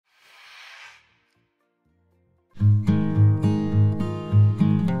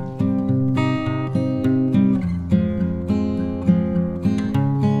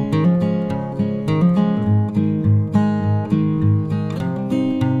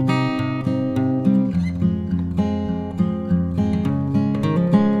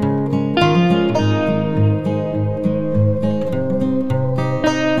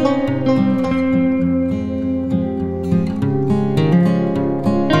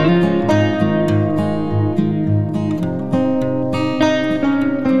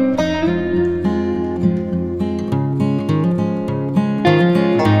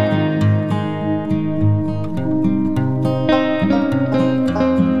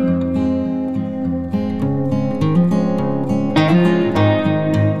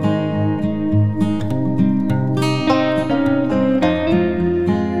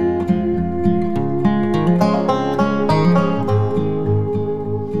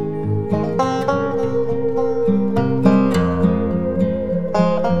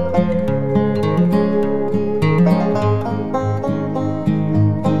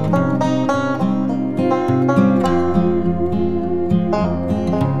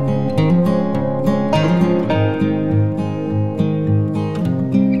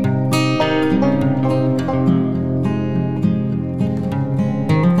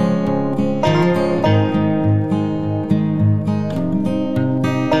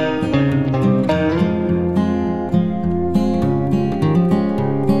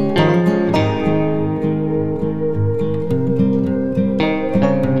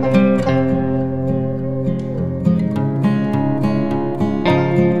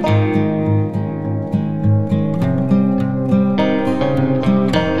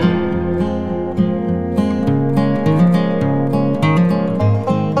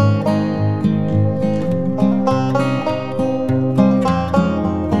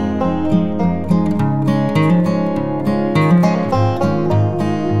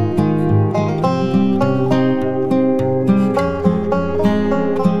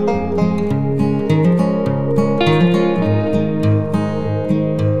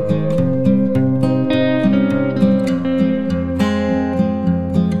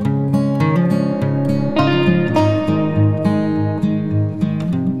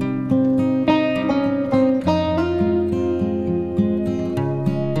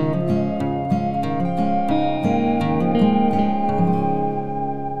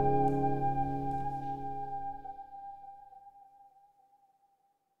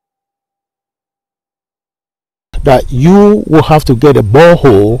that you will have to get a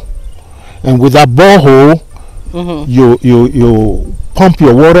borehole, and with that borehole, you pump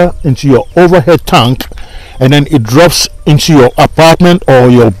your water into your overhead tank, and then it drops into your apartment or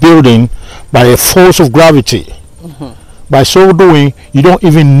your building by a force of gravity. By so doing, you don't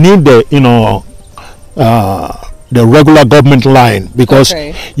even need the regular government line, because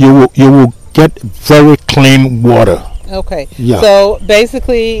you will get very clean water. Okay. Yeah. So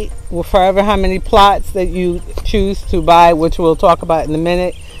basically, forever how many plots that you choose to buy, which we'll talk about in a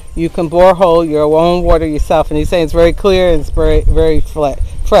minute, you can borehole your own water yourself. And he's saying it's very clear and it's very, very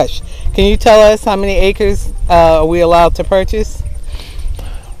fresh. Can you tell us how many acres are we allowed to purchase?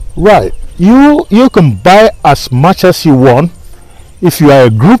 Right. You can buy as much as you want. If you are a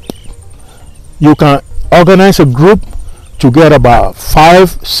group, you can organize a group to get about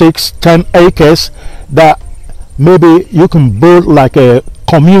 5, 6, 10 acres that maybe you can build like a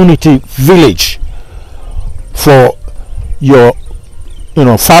community village for your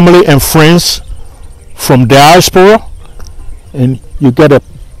family and friends from diaspora, and you get a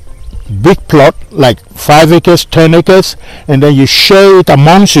big plot like 5 acres, 10 acres, and then you share it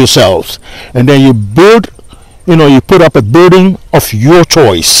amongst yourselves, and then you build, you put up a building of your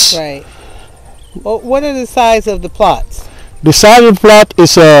choice. Right. Well, what are the size of the plots? The size of the plot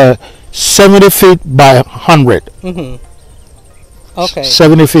is 70 feet by 100. Okay.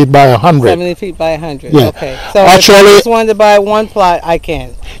 70 feet by 100. 70 feet by 100. Yeah. Okay. So actually, if I just wanted to buy one plot, I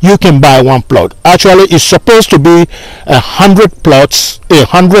can. You can buy one plot. Actually, it's supposed to be 100 plots,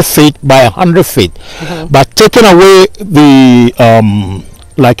 100 feet by 100 feet. But taking away the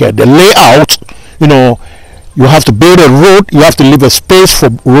the layout, you have to build a road. You have to leave a space for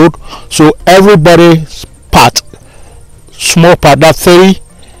road. So everybody's part, small part, that 30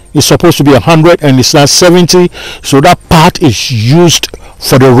 is supposed to be 100, and it's not 70. So that part is used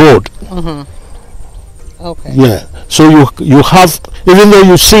for the road. Okay. Yeah. So you have, even though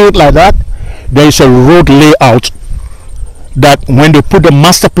you see it like that, there is a road layout that when they put the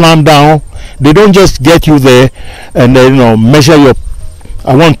master plan down, they don't just get you there and then measure your,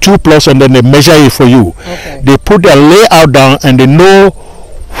 I want 2 plots, and then they measure it for you. Okay. They put their layout down and they know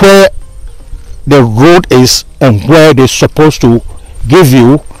where the road is and where they're supposed to give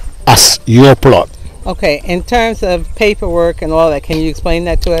you as your plot. Okay, in terms of paperwork and all that, can you explain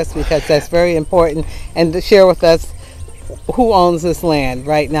that to us, because that's very important, and to share with us who owns this land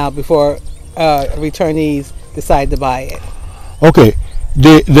right now before returnees decide to buy it? Okay,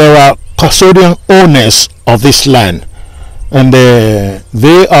 there are custodian owners of this land, and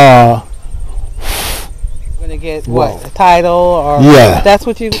they are going to get what, a title, or that's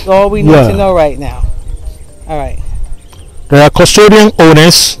what all we need to know right now. All right. There are custodian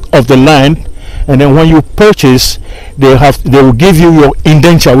owners of the land, and then when you purchase, they will give you your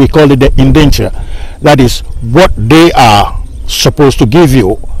indenture. We call it the indenture. That is what they are supposed to give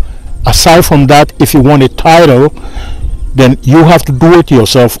you. Aside from that, if you want a title, then you have to do it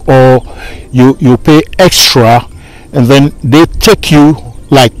yourself, or you pay extra, and then they take you,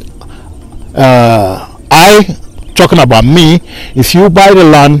 like talking about me, if you buy the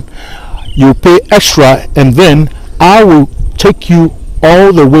land, you pay extra, and then I will take you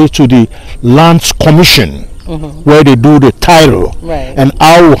all the way to the lands commission, where they do the title, and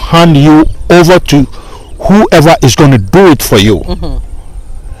I will hand you over to whoever is going to do it for you.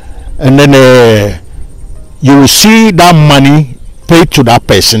 And then you will see that money paid to that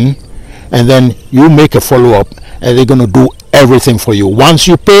person, and then you make a follow-up, and they're going to do everything for you. Once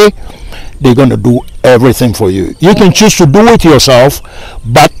you pay, they're going to do everything for you. You can choose to do it yourself,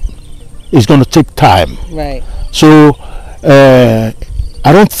 but it's going to take time. Right. So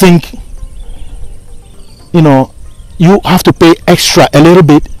I don't think, you have to pay extra, a little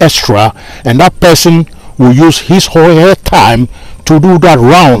bit extra, and that person will use his or her time to do that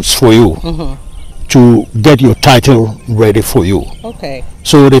rounds for you, to get your title ready for you. Okay.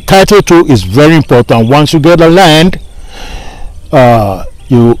 So the title too is very important. Once you get the land,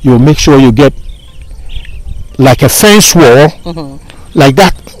 you make sure you get like a fence wall, like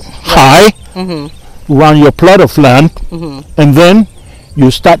that high, around your plot of land, and then you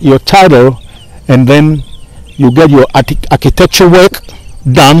start your title, and then you get your architecture work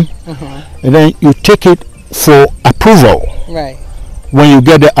done, and then you take it for approval. Right. When you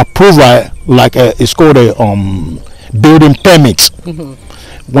get the approval, like it's called a building permit.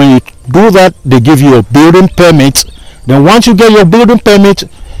 When you do that, they give you a building permit. Then once you get your building permit,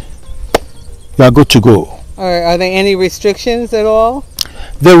 you are good to go. Are there any restrictions at all?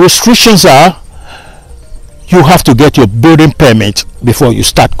 The restrictions are, you have to get your building permit before you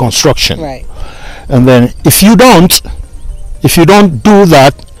start construction. Right. And then if you don't do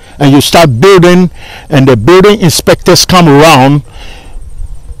that, and you start building, and the building inspectors come around,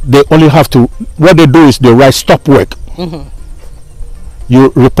 they only have to, what they do is they write stop work.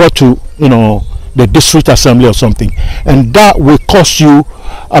 You report to, you know, the district assembly or something, and that will cost you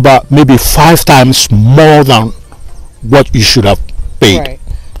about maybe 5 times more than what you should have paid. Right.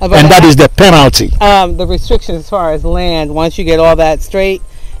 And that is the penalty. The restrictions as far as land, once you get all that straight,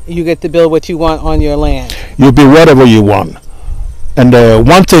 you get to build what you want on your land. You build whatever you want. And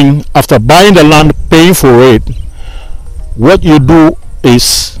one thing, after buying the land, paying for it, what you do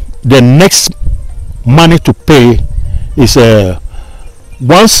is the next money to pay is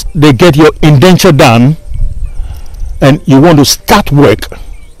once they get your indenture done and you want to start work,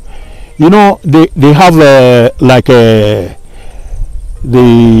 you know, they have like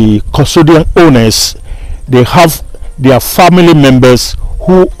the custodian owners, they have their family members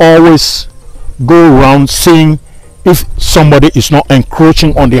who always go around seeing if somebody is not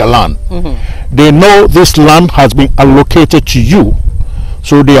encroaching on their land. They know this land has been allocated to you,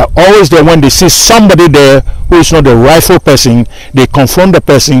 so they are always there. When they see somebody there who is not the rightful person, they confront the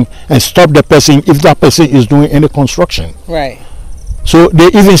person and stop the person if that person is doing any construction. Right. So they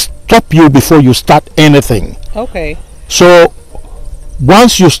even stop you before you start anything. Okay. So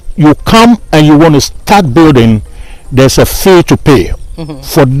once you come and you want to start building, there's a fee to pay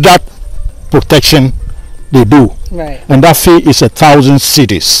for that protection they do. Right. And that fee is 1,000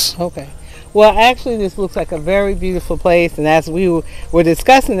 cedis. Okay. Well, actually, this looks like a very beautiful place, and as we were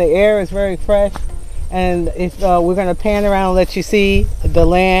discussing, the air is very fresh. And if we're going to pan around and let you see the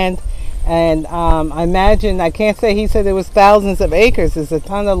land, and I imagine, I can't say he said there was thousands of acres. There's a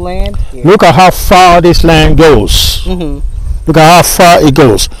ton of land here. Look at how far this land goes. Look at how far it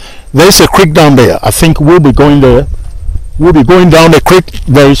goes. There's a creek down there. I think we'll be going there. We'll be going down the creek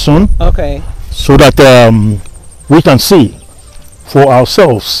very soon. Okay. So that we can see for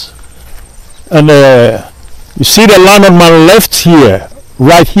ourselves. And you see the land on my left here,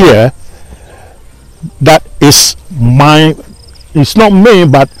 right here, that is mine. It's not me,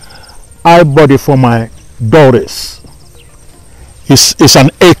 but I bought it for my daughters. It's an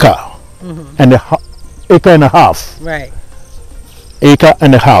acre and acre and a half. Right. Acre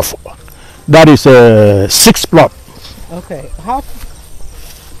and a half. That is a 6 plot. Okay.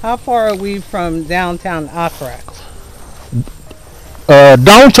 How far are we from downtown Accra?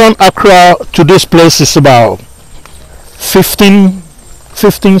 Downtown Accra to this place is about 15,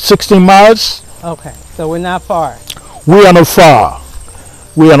 16 miles. Okay, so we're not far. We are not far.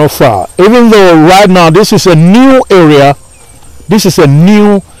 We are not far. Even though right now this is a new area. This is a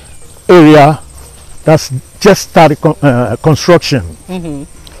new area that's just started construction.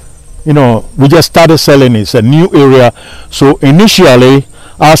 You know, we just started selling. It's a new area. So initially,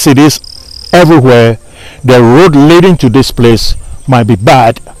 as it is everywhere, the road leading to this place might be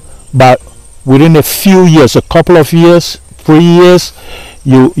bad, but within a few years, a couple of years, 3 years,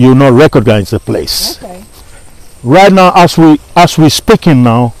 you not recognize the place. Okay. Right now, as we speaking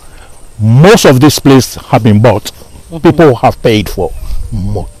now, most of this place have been bought. People have paid for.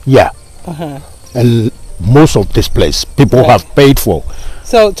 And most of this place people have paid for.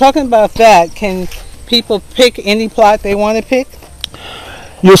 So talking about that, can people pick any plot they want to pick?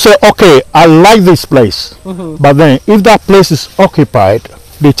 You say, okay, I like this place, but then if that place is occupied,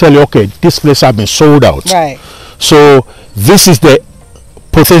 they tell you, okay, this place has been sold out. Right. So this is the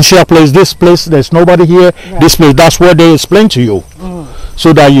potential place. This place, there's nobody here. Right. This place, that's what they explain to you,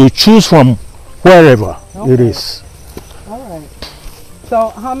 so that you choose from wherever it is. All right. So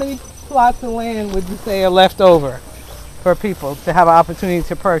how many plots of land would you say are left over for people to have an opportunity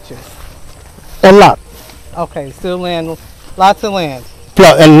to purchase? A lot. Okay, still land, lots of land.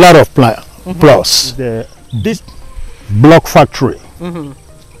 A lot of plus this block factory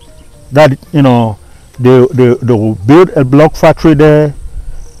that, you know, they will build a block factory there,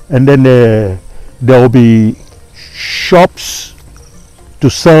 and then there will be shops to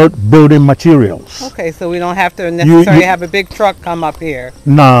sell building materials. Okay, so we don't have to necessarily have a big truck come up here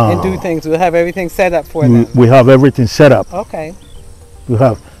and do things. We'll have everything set up for them. We have everything set up. Okay. You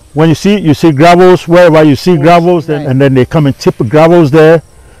have, when you see gravels, wherever you see gravels, and then they come and tip gravels there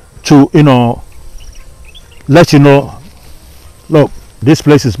to, you know, let you know, look, this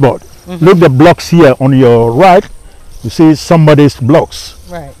place is bought. Look, the blocks here on your right, you see somebody's blocks.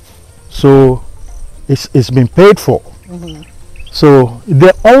 Right. So it's been paid for. So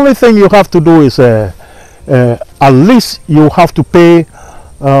the only thing you have to do is at least you have to pay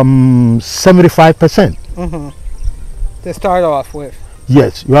 75%. To start off with.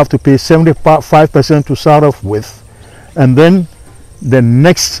 Yes, you have to pay 75% to start off with, and then the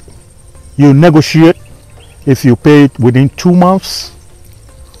next you negotiate if you pay it within 2 months,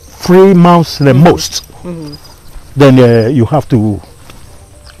 3 months the most, then you have to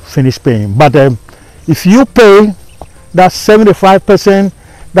finish paying. But if you pay that 75%,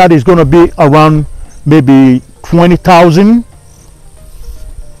 that is going to be around maybe 20,000.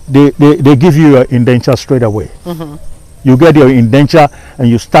 They give you your indenture straight away. You get your indenture and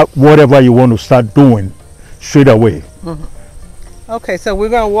you start whatever you want to start doing straight away. Okay, so we're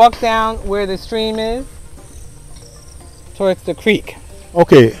going to walk down where the stream is towards the creek.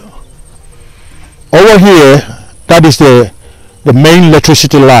 Okay, over here, that is the main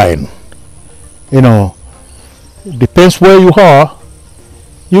electricity line. You know, depends where you are.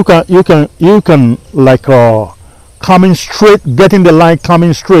 You can like coming straight, getting the line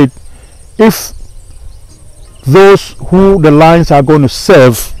coming straight. If those who the lines are going to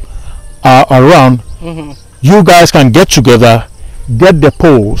serve are around, you guys can get together, get the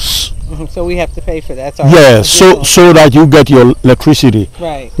poles. So we have to pay for that. Yeah, so that you get your electricity.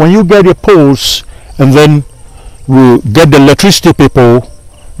 Right. When you get your poles, and then we get the electricity people,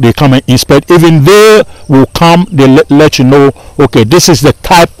 they come and inspect. Even they will come, they let you know, okay, this is the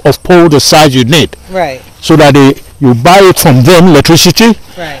type of pole, the size you need. Right. So that you buy it from them, electricity,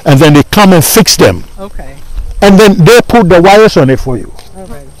 right, and then they come and fix them. Okay. And then they put the wires on it for you.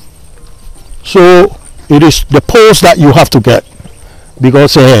 Okay. So it is the poles that you have to get,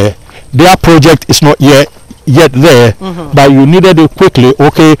 because their project is not yet there, but you needed it quickly.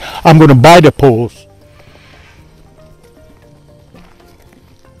 Okay, I'm going to buy the poles.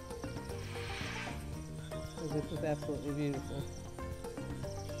 This is absolutely beautiful.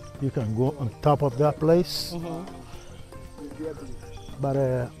 You can go on top of that place, but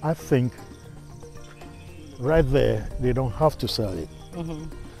I think right there they don't have to sell it.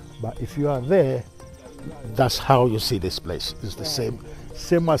 But if you are there, that's how you see this place. It's the same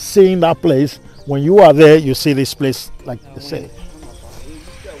as seeing that place. When you are there, you see this place like the same.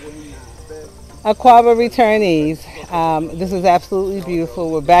 Aquaba returnees, this is absolutely beautiful.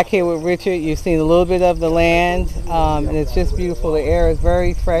 We're back here with Richard. You've seen a little bit of the land, and it's just beautiful. The air is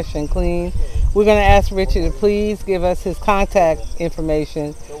very fresh and clean. We're going to ask Richard to please give us his contact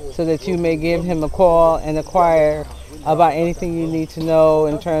information so that you may give him a call and inquire about anything you need to know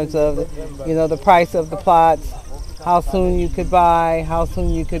in terms of, you know, the price of the plots, how soon you could buy, how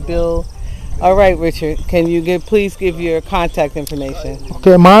soon you could build. All right, Richard, can you please give your contact information?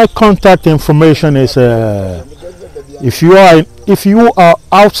 Okay, my contact information is if you are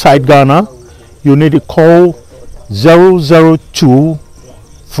outside Ghana, you need to call 002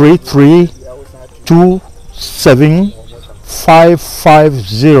 33 27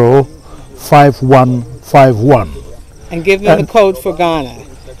 550 5151. And give them the code for Ghana.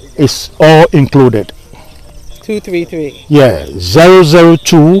 It's all included. 233. Yeah,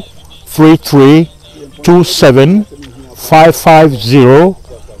 002 33 27 550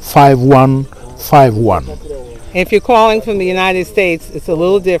 5151. If you're calling from the United States, it's a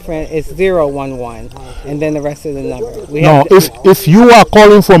little different. It's 011, and then the rest of the number. No, if you are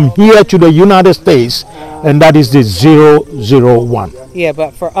calling from here to the United States, and that is the 001. Yeah,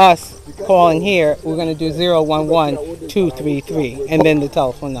 but for us calling here, we're going to do 011 233, and then the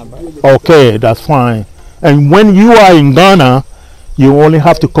telephone number. Okay, that's fine. And when you are in Ghana, you only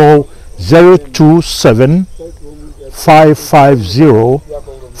have to call 027 550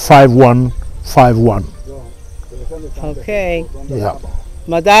 5151. Okay. Yeah.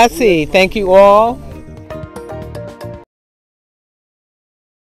 Madasi, thank you all.